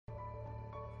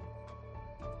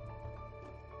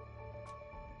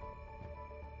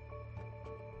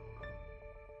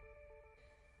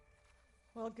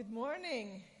Well, good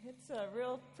morning. It's a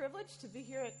real privilege to be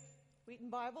here at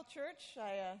Wheaton Bible Church.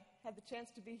 I had the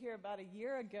chance to be here about a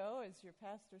year ago, as your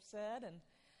pastor said,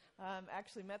 and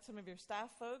actually met some of your staff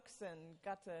folks and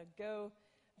got to go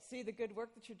see the good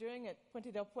work that you're doing at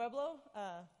Puente del Pueblo,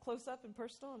 close up and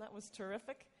personal, and that was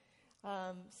terrific.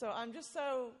 So I'm just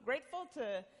so grateful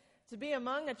to be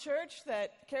among a church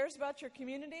that cares about your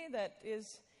community, that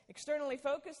is externally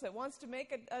focused, that wants to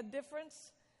make a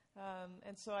difference.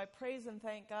 And so I praise and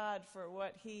thank God for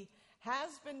what He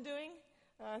has been doing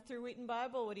through Wheaton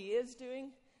Bible, what He is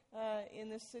doing in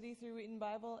this city through Wheaton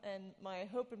Bible. And my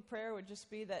hope and prayer would just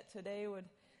be that today would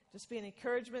just be an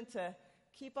encouragement to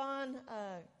keep on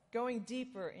going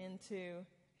deeper into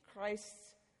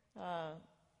Christ's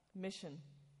mission.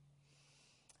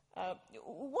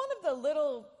 One of the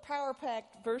little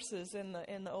power-packed verses in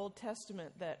the Old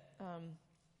Testament that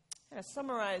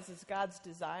summarizes God's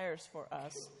desires for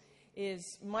us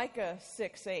is Micah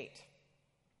 6:8.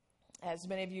 As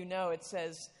many of you know, it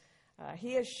says,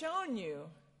 He has shown you,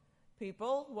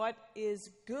 people, what is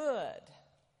good.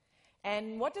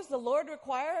 And what does the Lord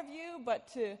require of you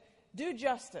but to do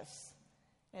justice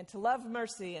and to love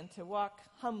mercy and to walk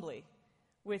humbly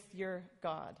with your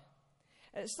God?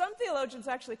 Some theologians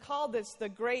actually call this the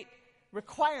great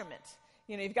requirement.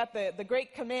 You know, you've got the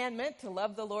great commandment to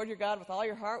love the Lord your God with all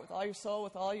your heart, with all your soul,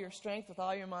 with all your strength, with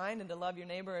all your mind, and to love your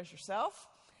neighbor as yourself.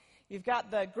 You've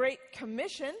got the great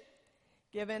commission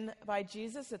given by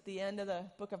Jesus at the end of the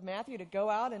book of Matthew to go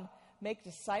out and make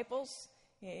disciples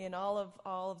in all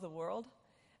of the world.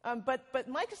 But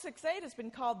Micah 6:8 has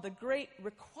been called the great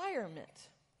requirement.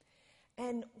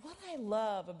 And what I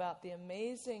love about the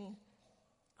amazing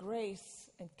grace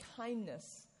and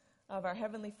kindness of our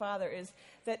Heavenly Father is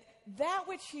that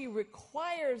which He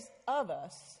requires of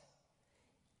us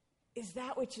is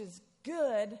that which is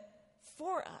good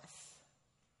for us.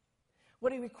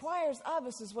 What He requires of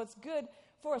us is what's good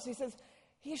for us. He says,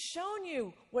 He's shown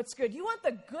you what's good. You want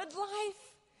the good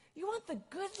life? You want the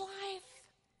good life?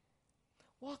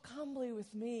 Walk humbly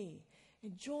with me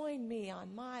and join me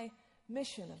on my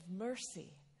mission of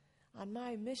mercy, on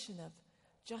my mission of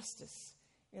justice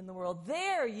in the world.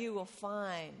 There you will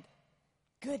find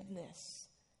goodness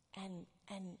and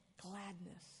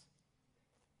gladness.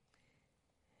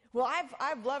 Well,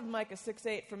 I've loved Micah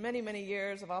 6:8 for many, many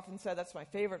years. I've often said that's my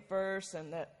favorite verse,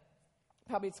 and that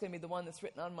probably it's going to be the one that's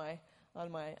written on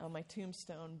my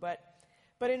tombstone. But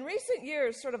in recent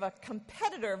years, sort of a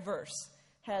competitor verse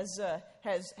has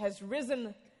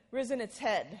risen its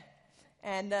head,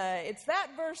 and it's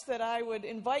that verse that I would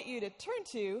invite you to turn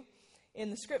to in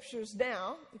the scriptures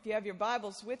now. If you have your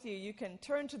Bibles with you, you can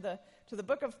turn to the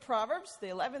book of Proverbs, the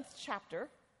 11th chapter,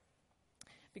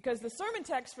 because the sermon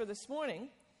text for this morning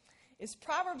is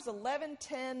Proverbs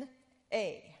 11:10a.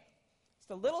 It's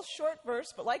a little short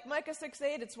verse, but like Micah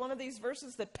 6:8, it's one of these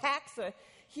verses that packs a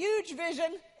huge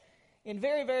vision in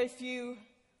very, very few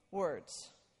words.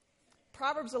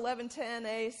 Proverbs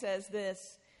 11:10a says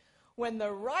this: When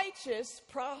the righteous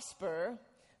prosper,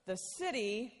 the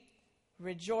city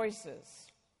rejoices.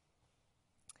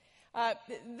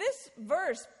 This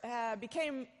verse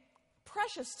became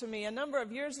precious to me a number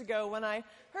of years ago when I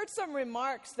heard some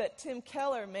remarks that Tim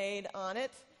Keller made on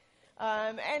it.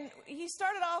 And he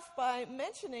started off by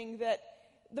mentioning that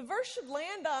the verse should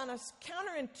land on us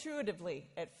counterintuitively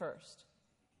at first.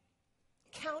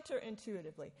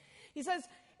 Counterintuitively. He says,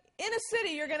 in a city,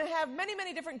 you're going to have many,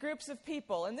 many different groups of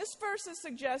people. And this verse is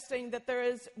suggesting that there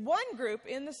is one group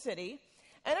in the city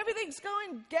and everything's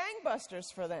going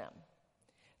gangbusters for them.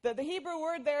 The Hebrew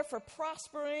word there for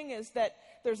prospering is that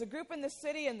there's a group in the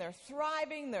city and they're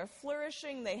thriving, they're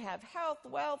flourishing, they have health,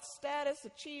 wealth, status,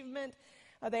 achievement,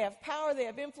 they have power, they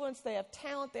have influence, they have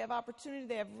talent, they have opportunity,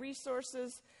 they have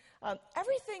resources.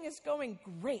 Everything is going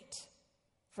great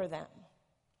for them.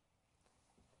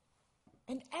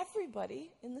 And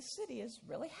everybody in the city is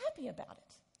really happy about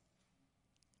it.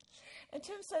 And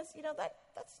Tim says,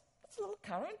 that's a little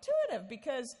counterintuitive,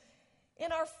 because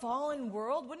in our fallen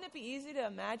world, wouldn't it be easy to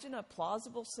imagine a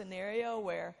plausible scenario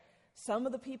where some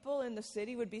of the people in the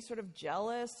city would be sort of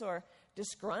jealous or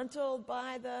disgruntled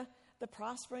by the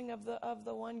prospering of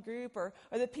the one group, or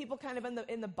the people kind of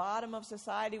in the bottom of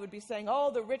society would be saying,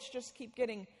 oh, the rich just keep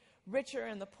getting richer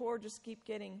and the poor just keep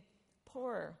getting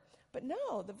poorer. But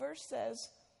no, the verse says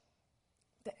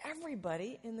that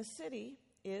everybody in the city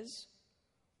is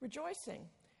rejoicing.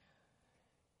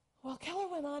 Well, Keller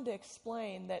went on to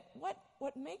explain that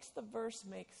what makes the verse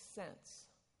make sense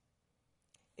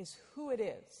is who it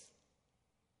is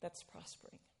that's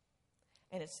prospering.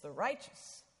 And it's the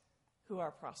righteous who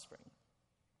are prospering.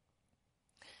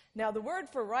 Now, the word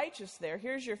for righteous there,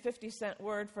 here's your 50-cent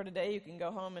word for today. You can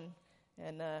go home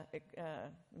and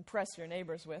impress your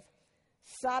neighbors with.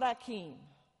 Sadakim.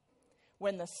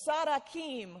 When the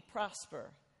Sadakim prosper,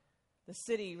 the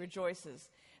city rejoices.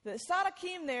 The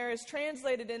Sadakim there is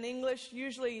translated in English,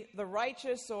 usually the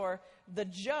righteous or the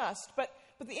just, but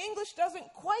the English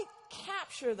doesn't quite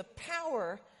capture the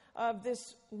power of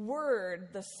this word,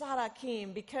 the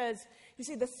Sadakim, because, you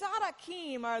see, the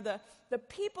Sadakim are the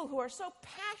people who are so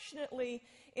passionately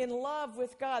in love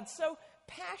with God, so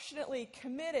passionately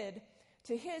committed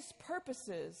to His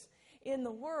purposes in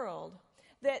the world,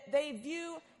 that they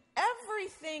view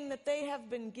everything that they have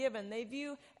been given. They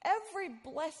view every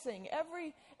blessing,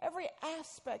 every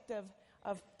aspect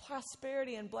of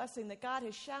prosperity and blessing that God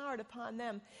has showered upon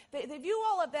them. They view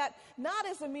all of that not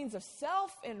as a means of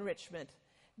self-enrichment,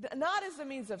 not as a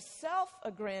means of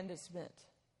self-aggrandizement,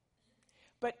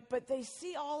 but they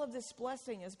see all of this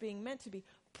blessing as being meant to be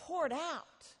poured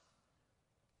out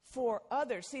for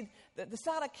others. See, the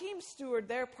Sadakim steward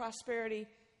their prosperity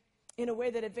in a way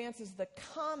that advances the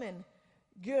common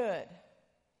good.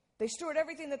 They steward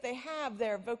everything that they have,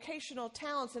 their vocational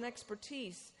talents and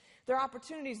expertise, their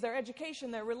opportunities, their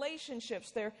education, their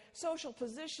relationships, their social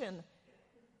position.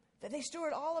 That they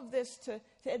steward all of this to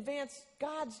advance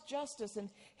God's justice and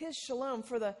His shalom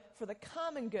for the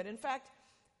common good. In fact,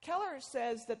 Keller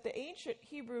says that the ancient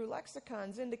Hebrew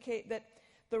lexicons indicate that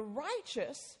the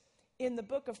righteous in the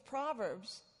book of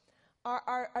Proverbs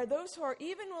are those who are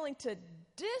even willing to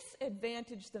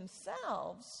disadvantage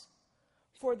themselves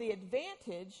for the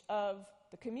advantage of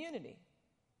the community.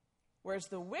 Whereas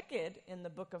the wicked in the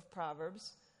book of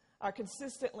Proverbs are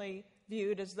consistently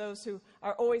viewed as those who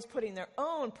are always putting their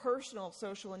own personal,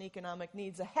 social, and economic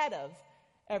needs ahead of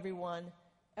everyone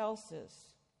else's.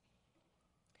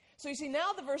 So you see,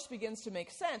 now the verse begins to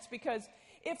make sense, because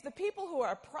if the people who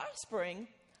are prospering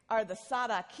are the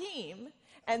Sadakim,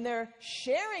 and they're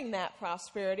sharing that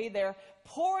prosperity, they're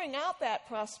pouring out that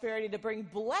prosperity to bring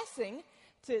blessing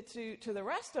to the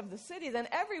rest of the city, then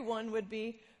everyone would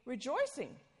be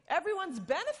rejoicing. Everyone's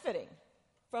benefiting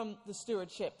from the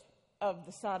stewardship of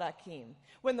the Sadakim.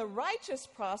 When the righteous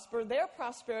prosper, their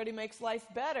prosperity makes life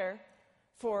better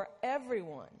for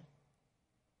everyone.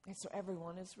 And so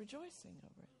everyone is rejoicing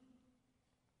over it.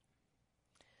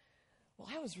 Well,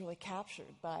 I was really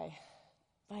captured by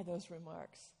those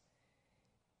remarks,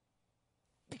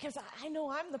 because I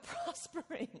know I'm the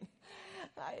prospering.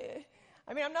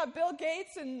 I mean, I'm not Bill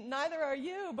Gates, and neither are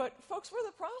you, but folks, we're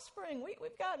the prospering.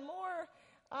 We've got more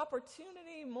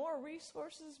opportunity, more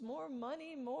resources, more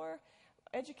money, more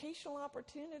educational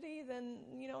opportunity than,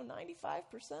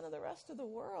 95% of the rest of the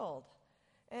world.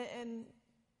 And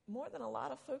more than a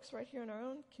lot of folks right here in our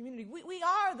own community. We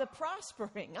are the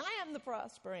prospering. I am the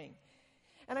prospering.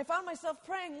 And I found myself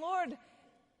praying, Lord,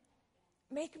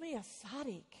 make me a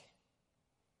Sadiq.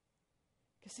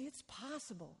 Because see, it's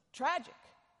possible, tragic,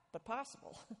 but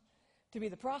possible, to be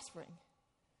the prospering,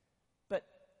 but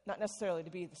not necessarily to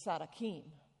be the Sadakim.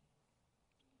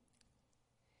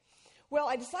 Well,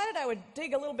 I decided I would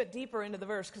dig a little bit deeper into the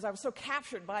verse because I was so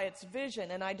captured by its vision,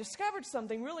 and I discovered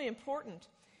something really important.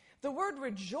 The word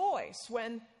rejoice,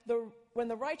 when the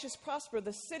righteous prosper,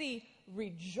 the city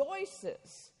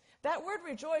rejoices. That word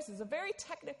rejoice is a very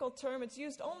technical term. It's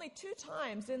used only 2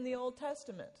 times in the Old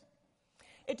Testament.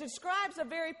 It describes a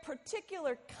very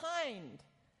particular kind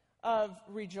of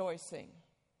rejoicing.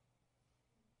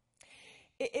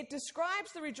 It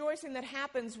describes the rejoicing that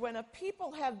happens when a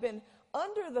people have been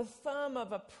under the thumb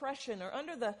of oppression or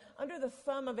under the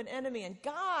thumb of an enemy, and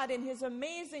God, in His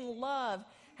amazing love,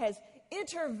 has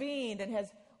intervened and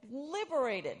has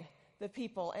liberated the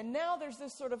people. And now there's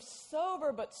this sort of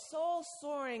sober but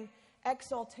soul-soaring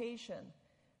exaltation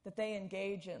that they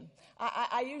engage in.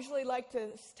 I usually like to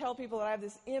tell people that I have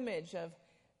this image of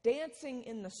dancing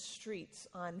in the streets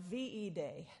on VE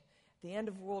Day, the end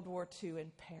of World War II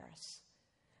in Paris.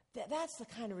 That's the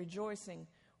kind of rejoicing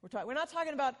we're talking. We're not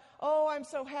talking about, oh, I'm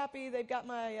so happy they've got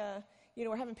my,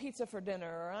 we're having pizza for dinner,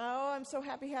 or oh, I'm so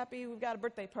happy we've got a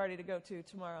birthday party to go to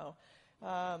tomorrow,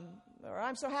 or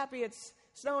I'm so happy it's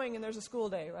snowing and there's a school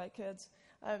day, right, kids?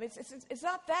 It's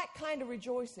not that kind of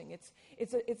rejoicing.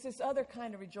 It's this other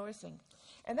kind of rejoicing.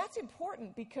 And that's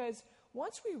important because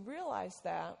once we realize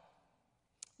that,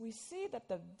 we see that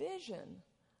the vision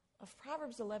of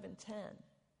Proverbs 11:10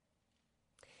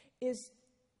 is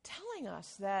telling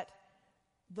us that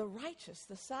the righteous,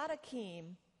 the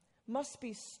Sadakim, must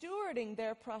be stewarding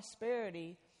their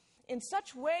prosperity in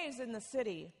such ways in the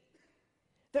city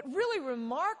that really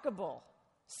remarkable,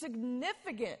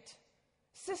 significant,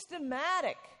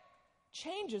 systematic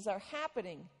changes are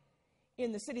happening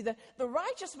in the city. The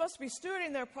righteous must be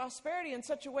stewarding their prosperity in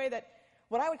such a way that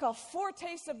what I would call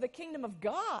foretastes of the kingdom of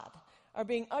God are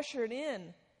being ushered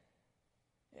in.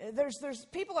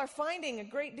 People are finding a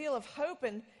great deal of hope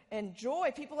and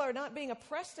joy. People are not being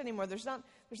oppressed anymore. There's not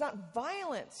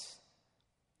violence.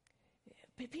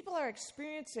 People are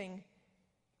experiencing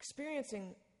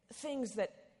things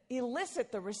that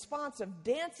elicit the response of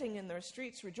dancing in their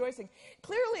streets, rejoicing.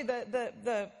 Clearly,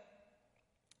 the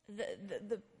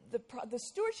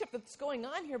stewardship that's going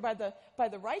on here by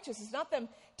the righteous is not them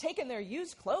taking their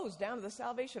used clothes down to the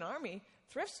Salvation Army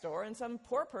thrift store and some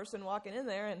poor person walking in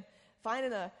there and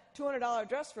finding a $200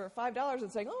 dress for $5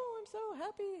 and saying, "Oh, I'm so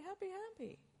happy, happy,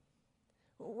 happy."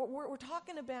 We're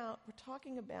talking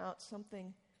about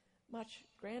something much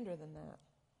grander than that.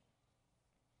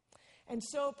 And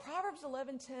so Proverbs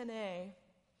 11:10a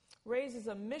raises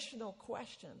a missional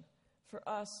question for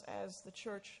us as the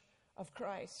Church of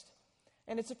Christ.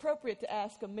 And it's appropriate to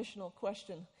ask a missional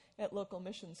question at Local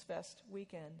Missions Fest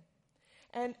weekend.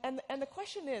 And the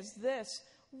question is this: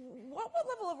 what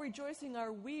level of rejoicing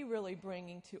are we really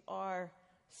bringing to our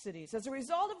cities? As a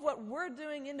result of what we're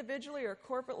doing individually or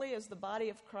corporately as the body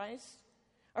of Christ,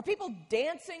 are people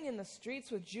dancing in the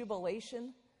streets with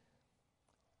jubilation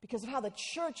because of how the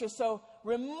church has so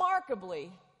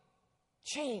remarkably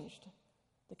changed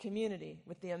the community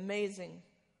with the amazing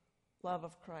love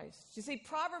of Christ? You see,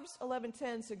 Proverbs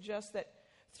 11:10 suggests that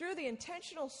through the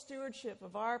intentional stewardship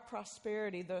of our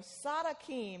prosperity, the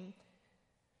Sadakim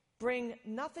bring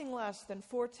nothing less than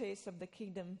foretastes of the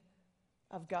kingdom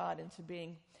of God into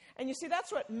being. And you see,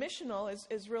 that's what missional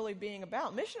is really being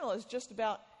about. Missional is just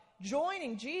about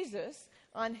joining Jesus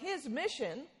on his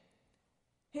mission,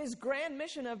 his grand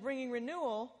mission of bringing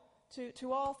renewal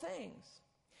to all things.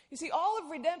 You see, all of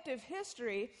redemptive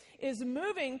history is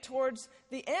moving towards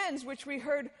the ends which we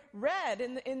heard read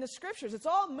in the Scriptures. It's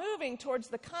all moving towards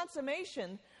the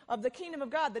consummation of the kingdom of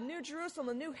God, the new Jerusalem,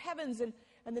 the new heavens, and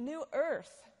the new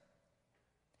earth.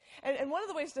 And one of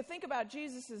the ways to think about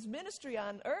Jesus' ministry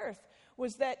on earth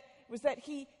was that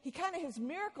he kind of, his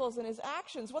miracles and his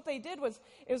actions, what they did was,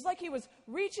 it was like he was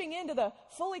reaching into the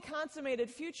fully consummated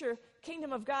future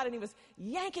kingdom of God, and he was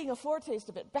yanking a foretaste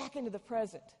of it back into the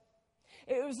present.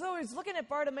 It was though he was looking at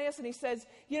Bartimaeus and he says,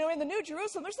 in the New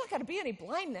Jerusalem, there's not going to be any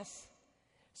blindness.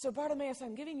 So Bartimaeus,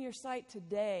 I'm giving you your sight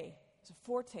today. It's a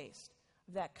foretaste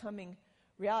of that coming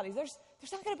reality. There's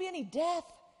not going to be any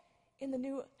death in the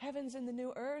new heavens and the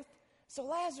new earth. So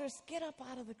Lazarus, get up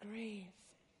out of the grave.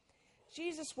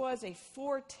 Jesus was a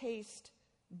foretaste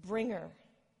bringer.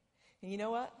 And you know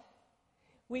what?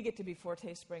 We get to be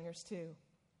foretaste bringers too.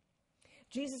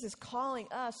 Jesus is calling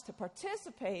us to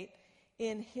participate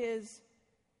in his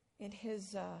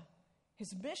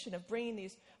mission of bringing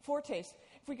these foretastes.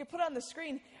 If we could put on the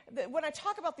screen, when I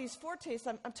talk about these foretastes,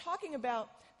 I'm talking about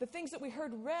the things that we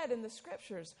heard read in the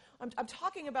Scriptures. I'm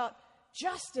talking about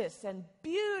justice and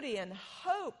beauty and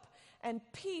hope and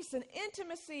peace and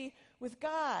intimacy with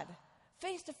God,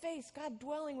 face to face, God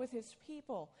dwelling with his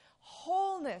people,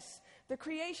 wholeness, the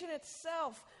creation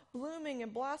itself blooming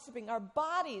and blossoming, our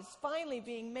bodies finally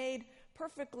being made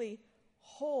perfectly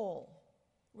whole,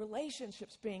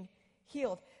 relationships being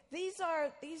healed. These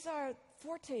are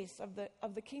foretastes of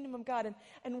the kingdom of God,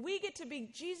 and we get to be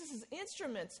Jesus'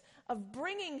 instruments of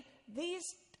bringing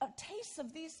these tastes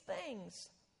of these things,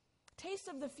 tastes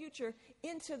of the future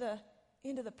into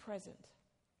the present.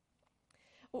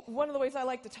 One of the ways I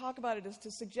like to talk about it is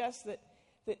to suggest that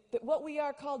what we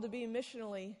are called to be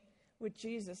missionally with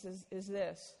Jesus is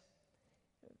this.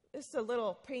 This is a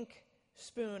little pink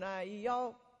spoon.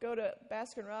 Y'all go to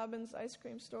Baskin-Robbins ice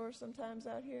cream store sometimes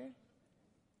out here?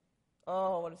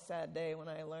 Oh, what a sad day when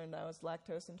I learned I was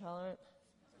lactose intolerant.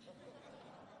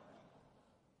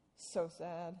 So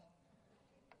sad.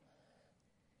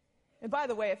 And by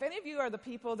the way, if any of you are the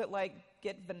people that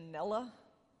get vanilla,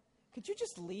 could you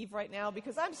just leave right now?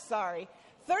 Because I'm sorry.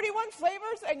 31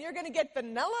 flavors and you're going to get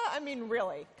vanilla? I mean,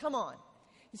 really, come on.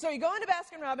 So you go into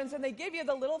Baskin-Robbins and they give you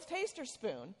the little taster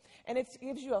spoon, and it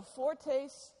gives you a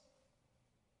foretaste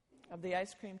of the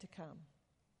ice cream to come.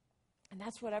 And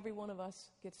that's what every one of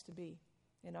us gets to be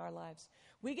in our lives.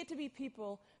 We get to be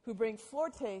people who bring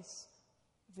foretastes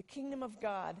of the kingdom of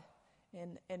God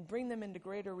and bring them into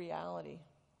greater reality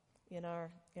in our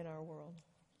world.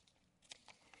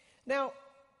 Now,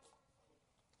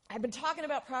 I've been talking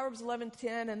about Proverbs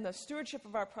 11:10 and the stewardship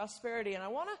of our prosperity, and I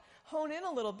want to hone in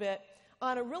a little bit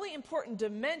on a really important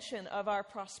dimension of our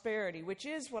prosperity, which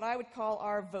is what I would call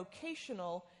our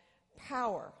vocational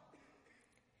power.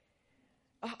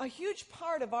 A huge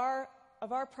part of our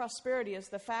prosperity is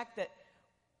the fact that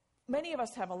many of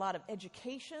us have a lot of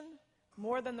education,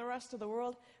 more than the rest of the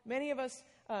world. Many of us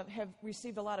have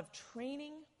received a lot of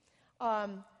training.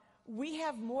 We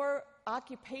have more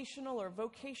occupational or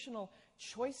vocational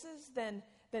choices than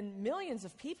millions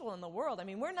of people in the world. I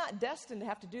mean, we're not destined to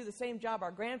have to do the same job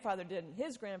our grandfather did and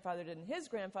his grandfather did and his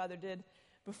grandfather did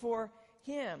before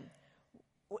him.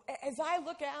 As I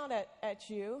look out at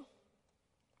you,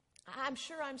 I'm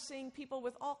sure I'm seeing people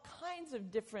with all kinds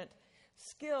of different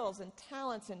skills and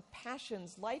talents and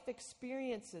passions, life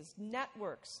experiences,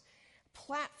 networks,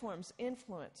 platforms,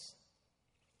 influence.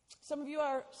 Some of you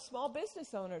are small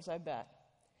business owners, I bet.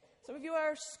 Some of you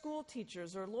are school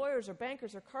teachers or lawyers or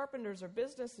bankers or carpenters or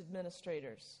business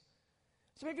administrators.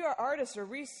 Some of you are artists or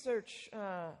research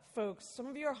folks. Some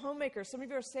of you are homemakers. Some of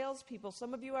you are salespeople.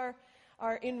 Some of you are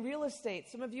in real estate.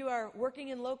 Some of you are working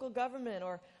in local government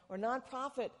or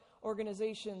nonprofit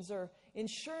organizations or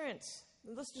insurance.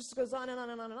 The list just goes on and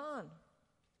on and on and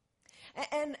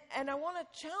on. And I want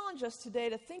to challenge us today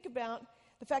to think about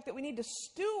the fact that we need to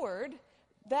steward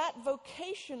that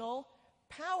vocational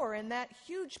power and that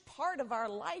huge part of our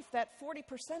life, that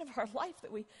 40% of our life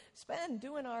that we spend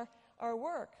doing our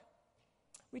work.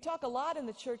 We talk a lot in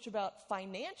the church about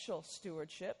financial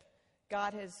stewardship.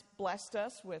 God has blessed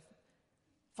us with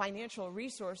financial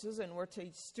resources, and we're to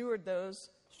steward those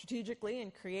strategically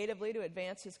and creatively to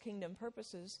advance His kingdom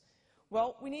purposes.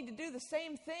 Well, we need to do the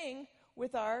same thing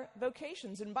with our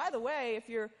vocations. And by the way, if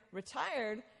you're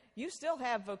retired, you still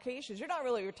have vocations. You're not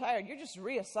really retired. You're just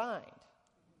reassigned.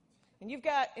 And you've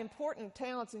got important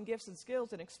talents and gifts and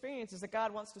skills and experiences that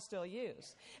God wants to still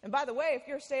use. And by the way, if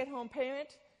you're a stay-at-home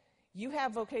parent, you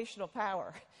have vocational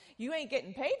power. You ain't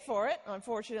getting paid for it,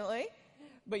 unfortunately,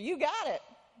 but you got it,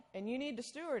 and you need to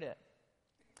steward it.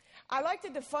 I like to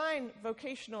define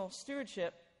vocational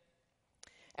stewardship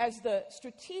as the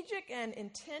strategic and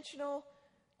intentional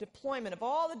deployment of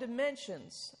all the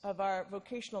dimensions of our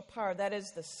vocational power. That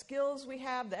is, the skills we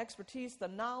have, the expertise, the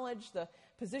knowledge, the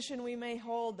position we may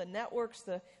hold, the networks,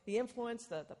 the influence,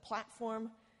 the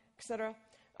platform, etc.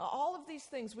 All of these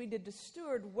things we did to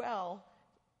steward well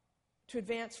to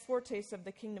advance foretastes of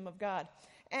the kingdom of God.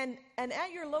 And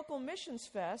at your local missions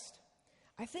fest,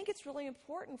 I think it's really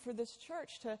important for this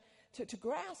church to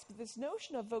grasp this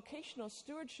notion of vocational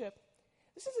stewardship.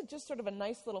 This isn't just sort of a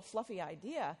nice little fluffy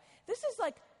idea. This is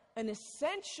like an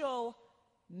essential,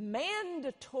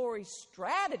 mandatory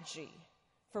strategy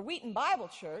for Wheaton Bible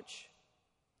Church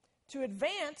to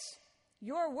advance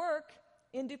your work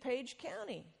in DuPage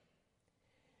County.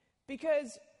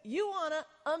 Because you want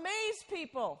to amaze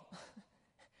people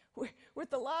with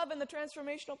the love and the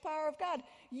transformational power of God.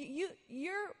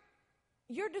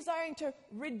 You're desiring to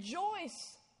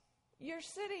rejoice your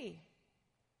city.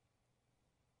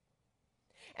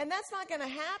 And that's not going to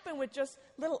happen with just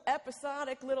little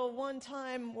episodic, little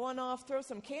one-time, one-off, throw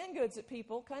some canned goods at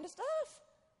people kind of stuff.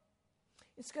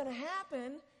 It's going to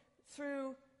happen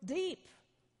through deep,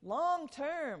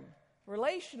 long-term,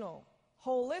 relational,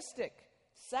 holistic,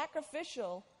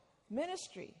 sacrificial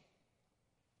ministry.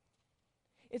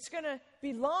 It's going to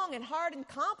be long and hard and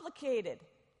complicated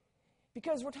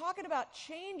because we're talking about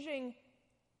changing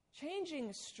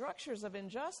structures of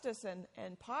injustice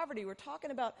and poverty. We're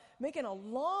talking about making a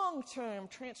long-term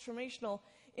transformational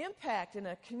impact in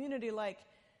a community like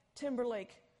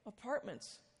Timberlake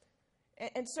Apartments.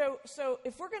 And so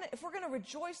if we're gonna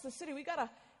rejoice the city, we gotta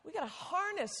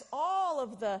harness all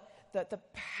of the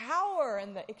power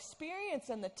and the experience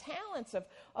and the talents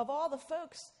of all the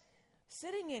folks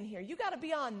sitting in here. You got to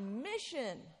be on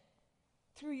mission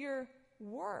through your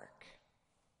work.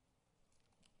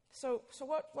 So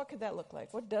what could that look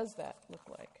like? What does that look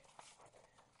like?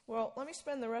 Well, let me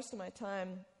spend the rest of my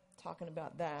time talking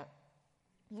about that.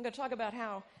 I'm going to talk about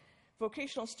how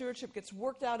vocational stewardship gets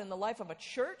worked out in the life of a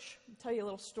church. I'll tell you a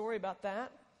little story about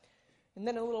that. And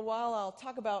then in a little while, I'll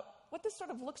talk about what this sort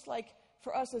of looks like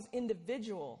for us as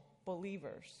individual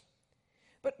believers.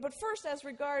 But first, as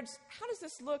regards, how does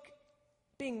this look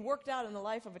being worked out in the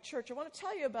life of a church? I want to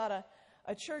tell you about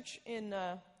a church in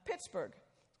Pittsburgh.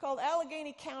 It's called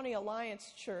Allegheny County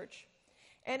Alliance Church.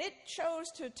 And it chose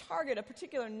to target a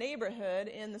particular neighborhood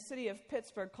in the city of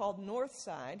Pittsburgh called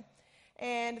Northside.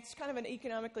 And it's kind of an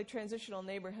economically transitional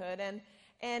neighborhood.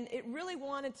 And it really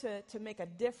wanted to make a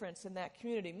difference in that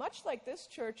community, much like this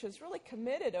church has really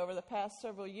committed over the past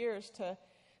several years to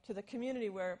the community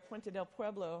where Puente del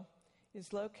Pueblo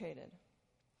is located.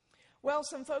 Well,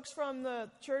 some folks from the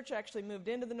church actually moved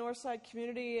into the Northside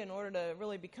community in order to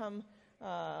really become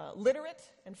literate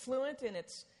and fluent in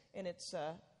its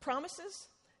promises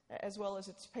as well as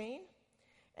its pain.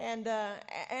 And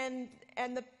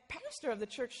the pastor of the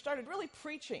church started really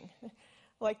preaching,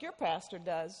 like your pastor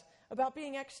does, about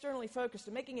being externally focused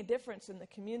and making a difference in the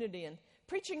community and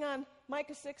preaching on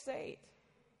Micah 6:8.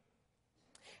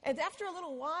 And after a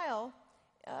little while,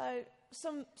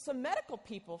 some medical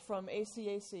people from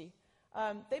ACAC,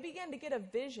 they began to get a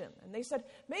vision. And they said,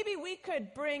 maybe we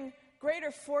could bring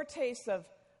greater foretastes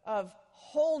of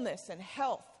wholeness and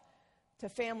health to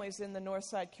families in the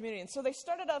Northside community. And so they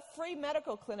started a free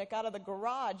medical clinic out of the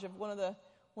garage of one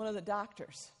of the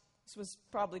doctors. This was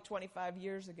probably 25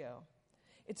 years ago.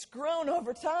 It's grown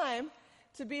over time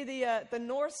to be the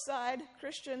Northside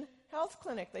Christian Health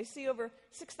Clinic. They see over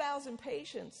 6,000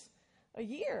 patients a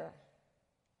year.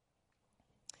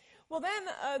 Well, then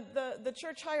the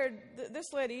church hired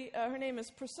this lady. Her name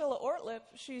is Priscilla Ortlip.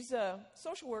 She's a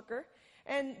social worker.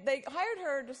 And they hired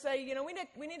her to say,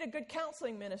 we need a good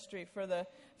counseling ministry for the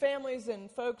families and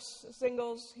folks,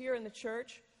 singles here in the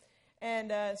church.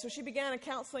 And so she began a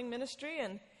counseling ministry.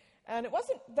 And it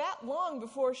wasn't that long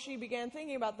before she began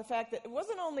thinking about the fact that it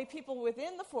wasn't only people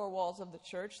within the four walls of the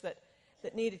church that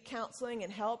needed counseling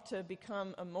and help to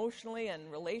become emotionally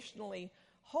and relationally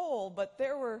whole, but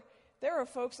there were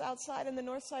folks outside in the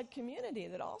Northside community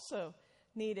that also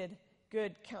needed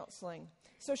good counseling.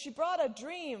 So she brought a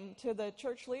dream to the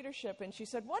church leadership, and she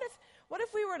said, what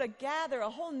if we were to gather a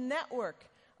whole network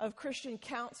of Christian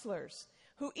counselors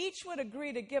who each would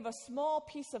agree to give a small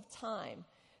piece of time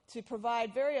to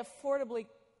provide very affordably,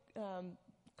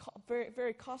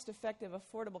 very cost-effective,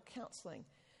 affordable counseling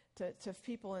to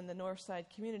people in the Northside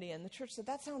community. And the church said,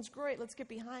 that sounds great, let's get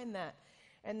behind that.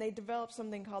 And they developed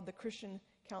something called the Christian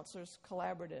Counselors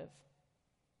Collaborative.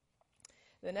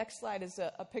 The next slide is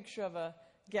a picture of a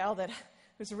gal that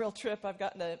was a real trip. I've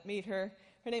gotten to meet her.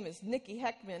 Her name is Nikki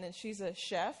Heckman, and she's a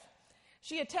chef.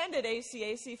 She attended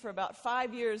ACAC for about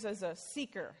 5 years as a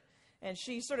seeker, and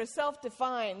she sort of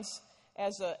self-defines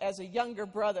as a younger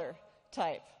brother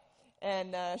type.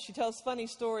 And she tells funny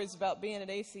stories about being at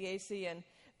ACAC and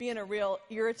being a real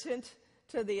irritant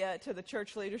to the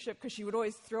church leadership, because she would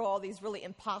always throw all these really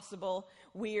impossible,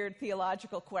 weird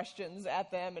theological questions at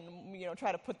them and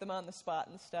try to put them on the spot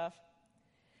and stuff.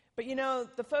 But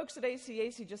the folks at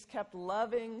ACAC just kept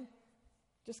loving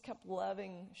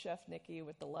Chef Nikki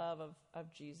with the love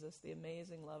of Jesus, the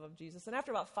amazing love of Jesus. And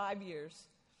after about 5 years,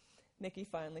 Nikki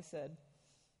finally said,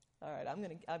 all right, I'm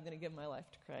gonna give my life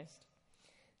to Christ.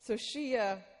 So she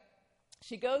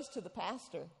goes to the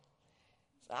pastor.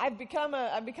 I've become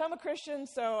a Christian,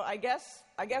 so I guess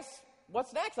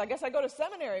what's next? I guess I go to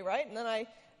seminary, right? And then I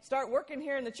start working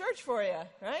here in the church for you,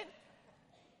 right?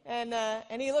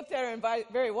 And he looked at her and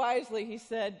very wisely he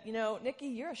said, Nikki,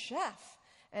 you're a chef,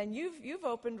 and you've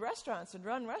opened restaurants and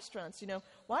run restaurants.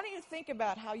 Why don't you think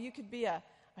about how you could be a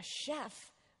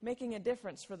chef making a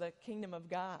difference for the kingdom of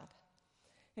God?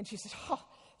 And she said, oh,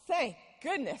 thank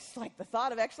goodness, like the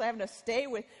thought of actually having to stay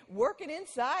working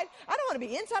inside. I don't want to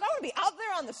be inside. I want to be out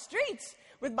there on the streets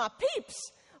with my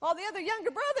peeps, all the other younger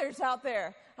brothers out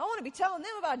there. I want to be telling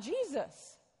them about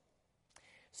Jesus.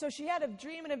 So she had a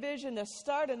dream and a vision to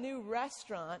start a new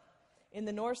restaurant in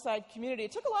the Northside community.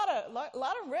 It took a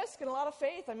lot of risk and a lot of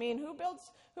faith. I mean, who builds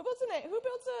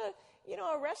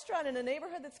a restaurant in a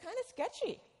neighborhood that's kind of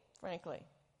sketchy, frankly?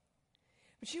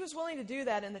 But she was willing to do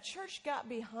that, and the church got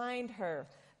behind her.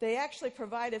 They actually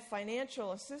provided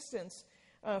financial assistance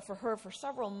for her for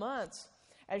several months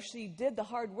as she did the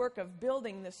hard work of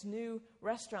building this new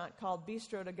restaurant called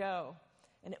Bistro to Go.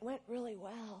 And it went really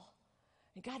well.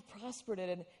 And God prospered it,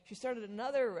 and she started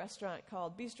another restaurant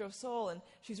called Bistro Soul, and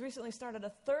she's recently started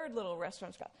a third little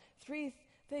restaurant. She's got 3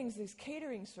 things, these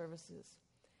catering services.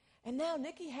 And now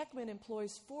Nikki Heckman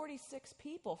employs 46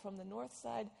 people from the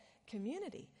Northside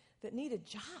community that needed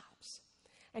jobs.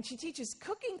 And she teaches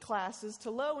cooking classes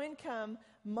to low-income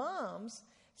moms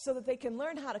so that they can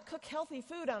learn how to cook healthy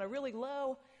food on a really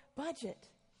low budget.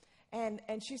 And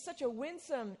she's such a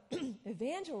winsome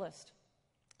evangelist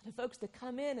to folks that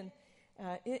come in and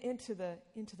into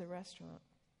the restaurant.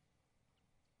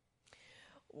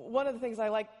 One of the things I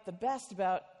like the best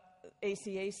about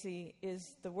ACAC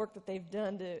is the work that they've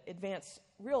done to advance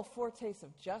real foretastes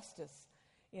of justice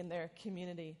in their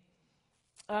community.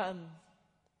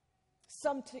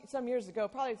 Some years ago,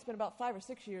 probably it's been about 5 or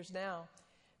 6 years now,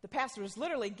 the pastor was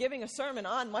literally giving a sermon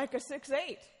on Micah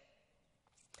 6:8.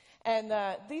 And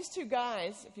these two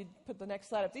guys, if you put the next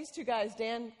slide up, these two guys,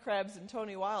 Dan Krebs and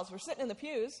Tony Wiles, were sitting in the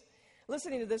pews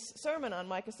listening to this sermon on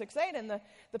Micah 6:8, and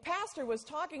the pastor was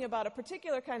talking about a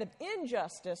particular kind of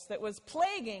injustice that was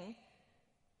plaguing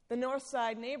the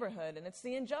Northside neighborhood, and it's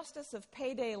the injustice of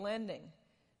payday lending.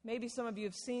 Maybe some of you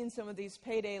have seen some of these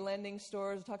payday lending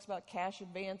stores. It talks about cash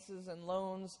advances and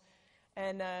loans.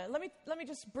 And let me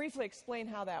just briefly explain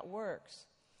how that works.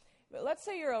 But let's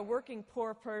say you're a working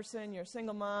poor person, you're a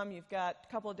single mom, you've got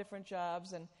a couple of different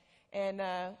jobs, and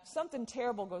something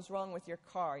terrible goes wrong with your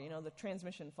car. You know, the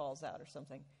transmission falls out or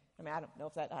something. I mean, I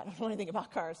don't know anything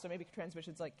about cars, so maybe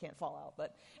transmissions can't fall out.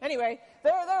 But anyway,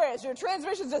 there is. Your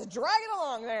transmission's just dragging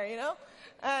along there, you know?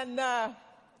 And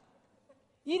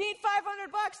you need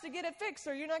 $500 to get it fixed,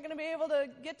 or you're not going to be able to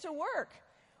get to work.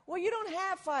 Well, you don't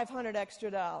have $500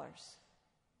 extra dollars.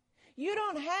 You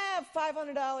don't have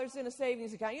 $500 in a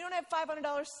savings account. You don't have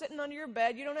 $500 sitting under your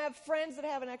bed. You don't have friends that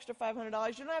have an extra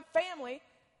 $500. You don't have family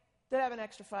that have an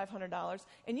extra $500.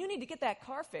 And you need to get that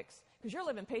car fixed because you're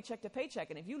living paycheck to paycheck.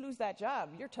 And if you lose that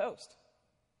job, you're toast.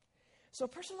 So a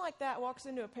person like that walks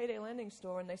into a payday lending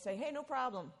store and they say, hey, no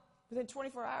problem. Within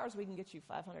 24 hours, we can get you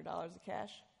 $500 of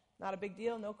cash. Not a big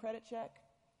deal, no credit check.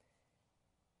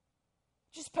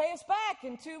 Just pay us back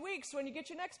in 2 weeks when you get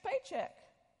your next paycheck.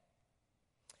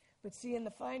 But see, in the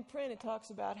fine print, it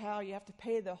talks about how you have to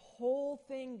pay the whole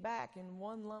thing back in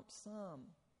one lump sum.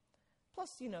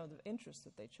 Plus, you know, the interest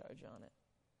that they charge on it.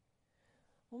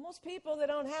 Well, most people that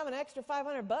don't have an extra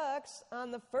 $500 on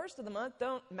the first of the month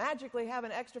don't magically have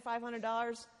an extra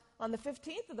 $500 on the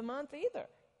 15th of the month either.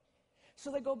 So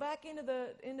they go back into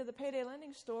the payday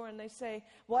lending store and they say,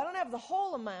 well, I don't have the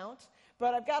whole amount,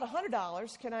 but I've got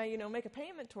 $100. Can I, make a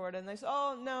payment toward it? And they say,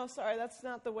 oh, no, sorry, that's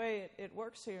not the way it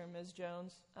works here, Ms.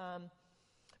 Jones.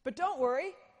 But don't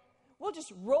worry. We'll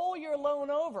just roll your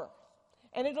loan over,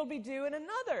 and it'll be due in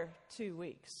another 2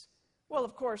 weeks. Well,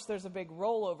 of course, there's a big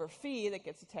rollover fee that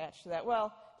gets attached to that.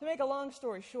 Well, to make a long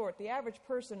story short, the average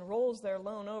person rolls their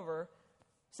loan over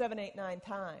 7, 8, 9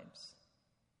 times.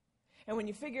 And when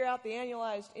you figure out the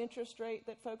annualized interest rate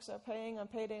that folks are paying on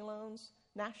payday loans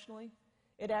nationally,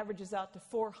 it averages out to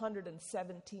 417%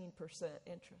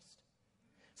 interest.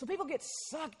 So people get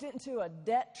sucked into a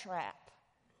debt trap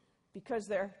because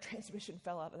their transmission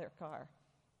fell out of their car.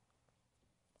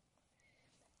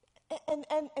 And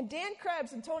Dan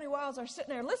Krebs and Tony Wiles are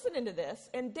sitting there listening to this,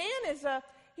 and Dan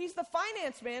he's the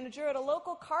finance manager at a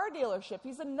local car dealership.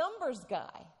 He's a numbers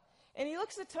guy. And he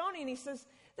looks at Tony and he says,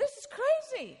 this is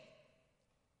crazy.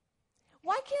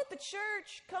 Why can't the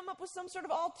church come up with some sort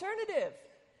of alternative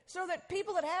so that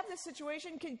people that have this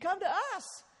situation can come to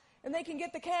us and they can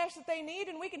get the cash that they need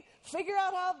and we can figure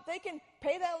out how they can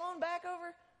pay that loan back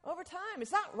over time?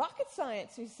 It's not rocket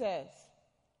science, he says.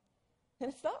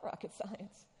 And it's not rocket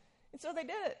science. And so they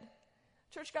did it.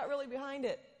 Church got really behind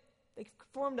it. They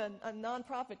formed a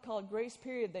nonprofit called Grace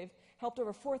Period. They've helped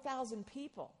over 4,000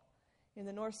 people in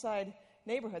the North Side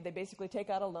neighborhood. They basically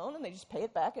take out a loan and they just pay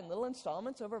it back in little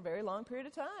installments over a very long period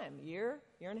of time, year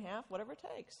and a half, whatever it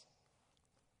takes.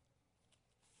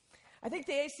 I think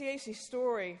the ACAC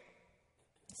story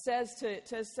says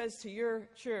to your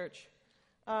church,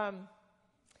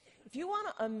 if you want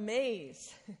to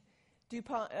amaze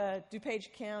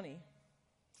DuPage County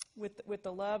with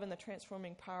the love and the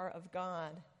transforming power of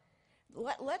God,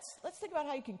 let's think about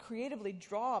how you can creatively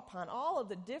draw upon all of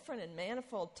the different and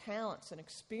manifold talents and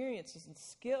experiences and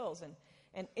skills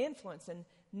and influence and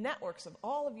networks of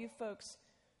all of you folks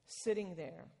sitting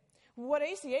there. What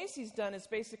ACAC's done is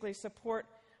basically support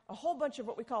a whole bunch of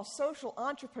what we call social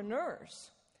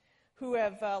entrepreneurs who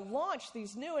have launched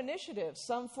these new initiatives,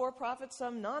 some for-profit,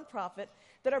 some non-profit,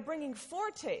 that are bringing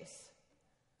foretastes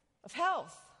of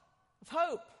health, of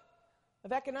hope,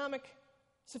 of economic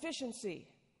sufficiency,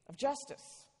 of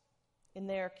justice in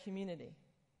their community.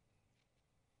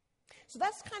 So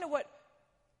that's kind of what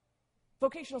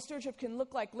vocational stewardship can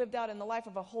look like lived out in the life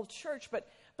of a whole church, but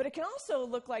it can also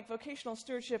look like vocational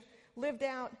stewardship lived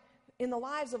out in the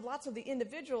lives of lots of the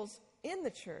individuals in the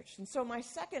church. And so my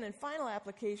second and final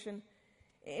application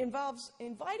involves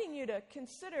inviting you to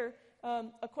consider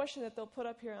a question that they'll put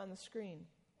up here on the screen.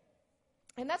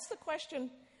 And that's the question,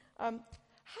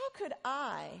 how could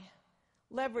I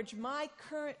leverage my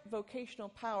current vocational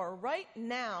power right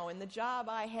now in the job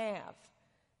I have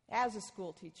as a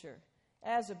school teacher,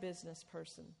 as a business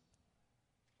person,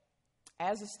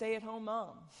 as a stay-at-home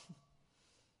mom,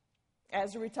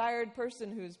 as a retired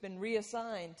person who's been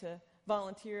reassigned to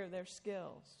volunteer their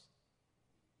skills,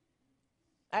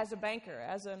 as a banker,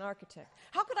 as an architect?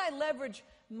 How could I leverage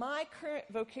my current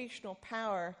vocational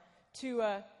power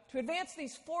to advance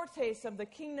these foretastes of the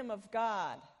kingdom of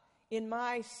God in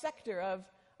my sector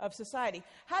of society?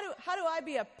 How do I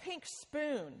be a pink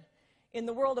spoon in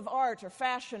the world of art or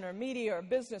fashion or media or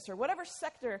business or whatever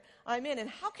sector I'm in? And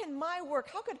how can my work,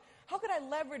 how could I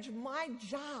leverage my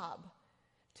job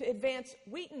to advance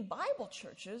Wheaton Bible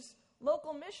Church's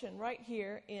local mission right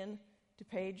here in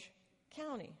DuPage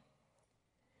County?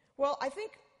 Well, I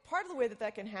think part of the way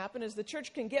that can happen is the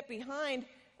church can get behind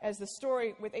as the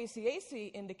story with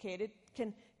ACAC indicated,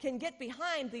 can get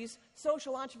behind these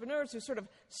social entrepreneurs who sort of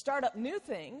start up new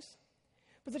things.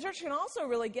 But the church can also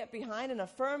really get behind and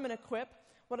affirm and equip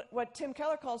what Tim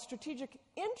Keller calls strategic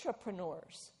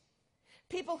intrapreneurs.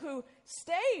 People who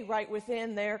stay right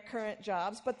within their current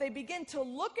jobs, but they begin to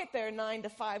look at their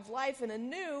 9-to-5 life in a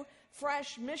new,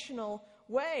 fresh, missional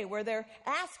way, where they're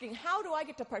asking, how do I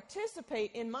get to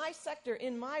participate in my sector,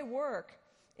 in my work,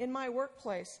 in my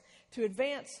workplace, to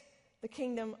advance the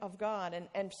kingdom of God,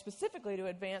 and specifically to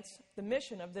advance the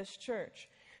mission of this church?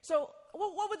 So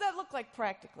what would that look like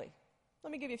practically?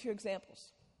 Let me give you a few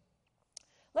examples.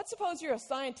 Let's suppose you're a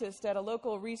scientist at a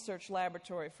local research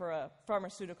laboratory for a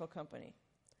pharmaceutical company.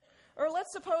 Or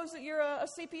let's suppose that you're a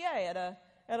CPA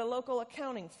at a local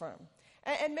accounting firm.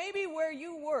 And maybe where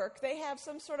you work, they have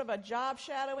some sort of a job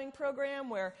shadowing program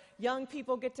where young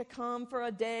people get to come for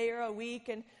a day or a week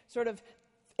and sort of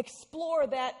explore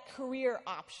that career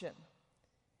option.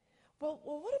 Well,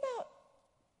 what about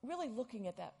really looking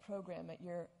at that program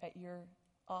at your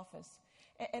office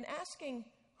and asking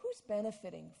who's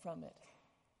benefiting from it?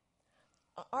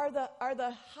 Are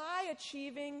the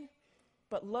high-achieving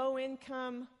but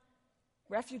low-income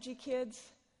refugee kids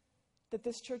that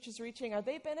this church is reaching, are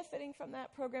they benefiting from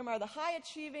that program? Are the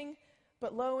high-achieving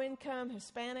but low-income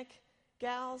Hispanic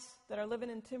gals that are living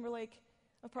in Timberlake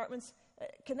apartments,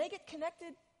 can they get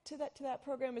connected to that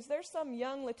program? Is there some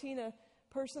young Latina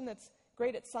person that's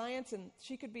great at science and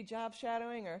she could be job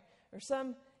shadowing, or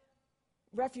some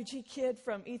refugee kid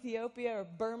from Ethiopia or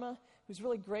Burma who's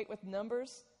really great with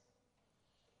numbers?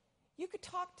 You could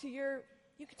talk to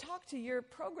your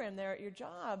program there at your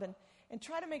job and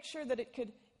try to make sure that it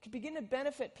could begin to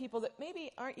benefit people that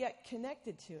maybe aren't yet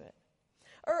connected to it.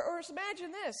 Or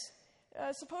imagine this.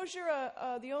 Suppose you're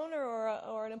the owner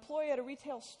or an employee at a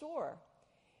retail store.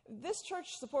 This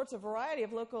church supports a variety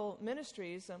of local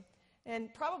ministries,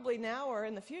 and probably now or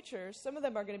in the future, some of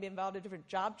them are going to be involved in different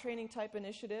job training type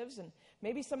initiatives, and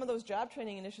maybe some of those job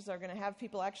training initiatives are going to have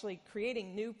people actually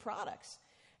creating new products.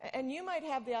 And you might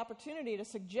have the opportunity to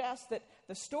suggest that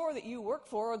the store that you work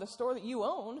for or the store that you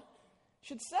own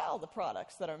should sell the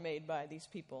products that are made by these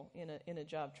people in a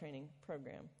job training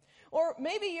program. Or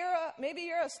maybe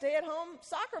you're a stay-at-home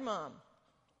soccer mom.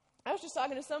 I was just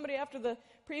talking to somebody after the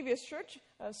previous church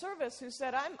service who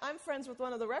said, I'm friends with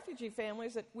one of the refugee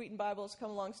families that Wheaton Bible has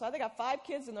come alongside. They got 5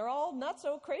 kids and they're all not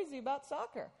so crazy about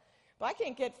soccer. But I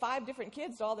can't get 5 different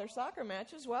kids to all their soccer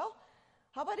matches. Well,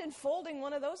 how about enfolding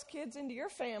one of those kids into your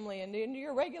family and into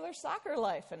your regular soccer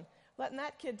life and letting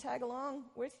that kid tag along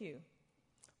with you?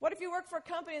 What if you work for a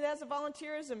company that has a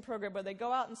volunteerism program where they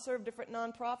go out and serve different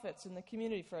nonprofits in the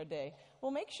community for a day? Well,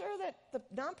 make sure that the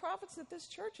nonprofits that this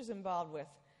church is involved with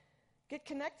get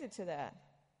connected to that.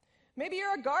 Maybe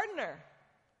you're a gardener.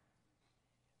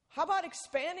 How about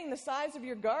expanding the size of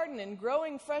your garden and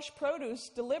growing fresh produce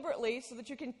deliberately so that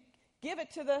you can give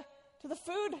it to the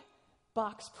food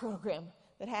box program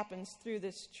that happens through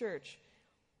this church?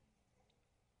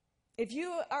 If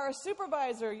you are a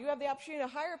supervisor, you have the opportunity to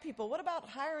hire people. What about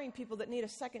hiring people that need a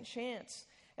second chance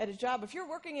at a job? If you're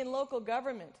working in local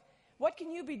government, what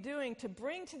can you be doing to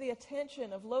bring to the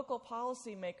attention of local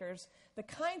policymakers the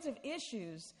kinds of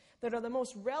issues that are the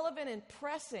most relevant and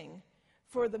pressing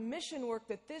for the mission work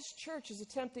that this church is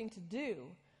attempting to do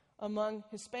among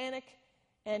Hispanic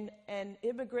and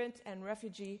immigrant and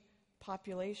refugee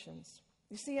populations?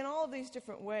 You see, in all of these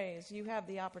different ways, you have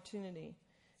the opportunity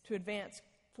to advance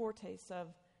foretastes of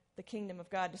the kingdom of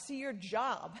God, to see your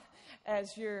job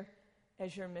as your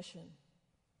mission.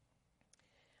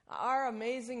 Our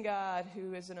amazing God,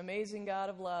 who is an amazing God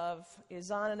of love,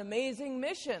 is on an amazing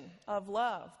mission of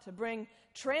love to bring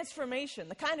transformation,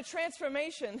 the kind of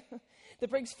transformation that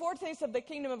brings foretastes of the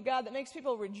kingdom of God, that makes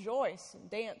people rejoice and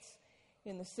dance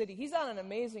in the city. He's on an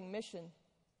amazing mission.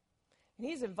 And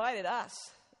he's invited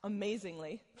us,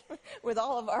 amazingly, with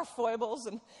all of our foibles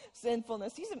and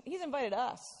sinfulness, he's invited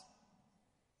us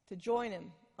to join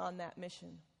him on that mission.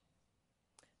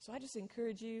 So I just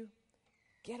encourage you,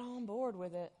 get on board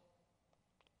with it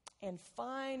and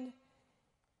find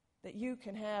that you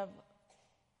can have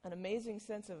an amazing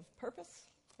sense of purpose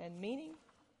and meaning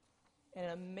and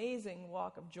an amazing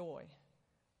walk of joy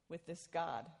with this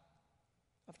God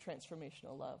of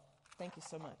transformational love. Thank you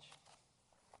so much.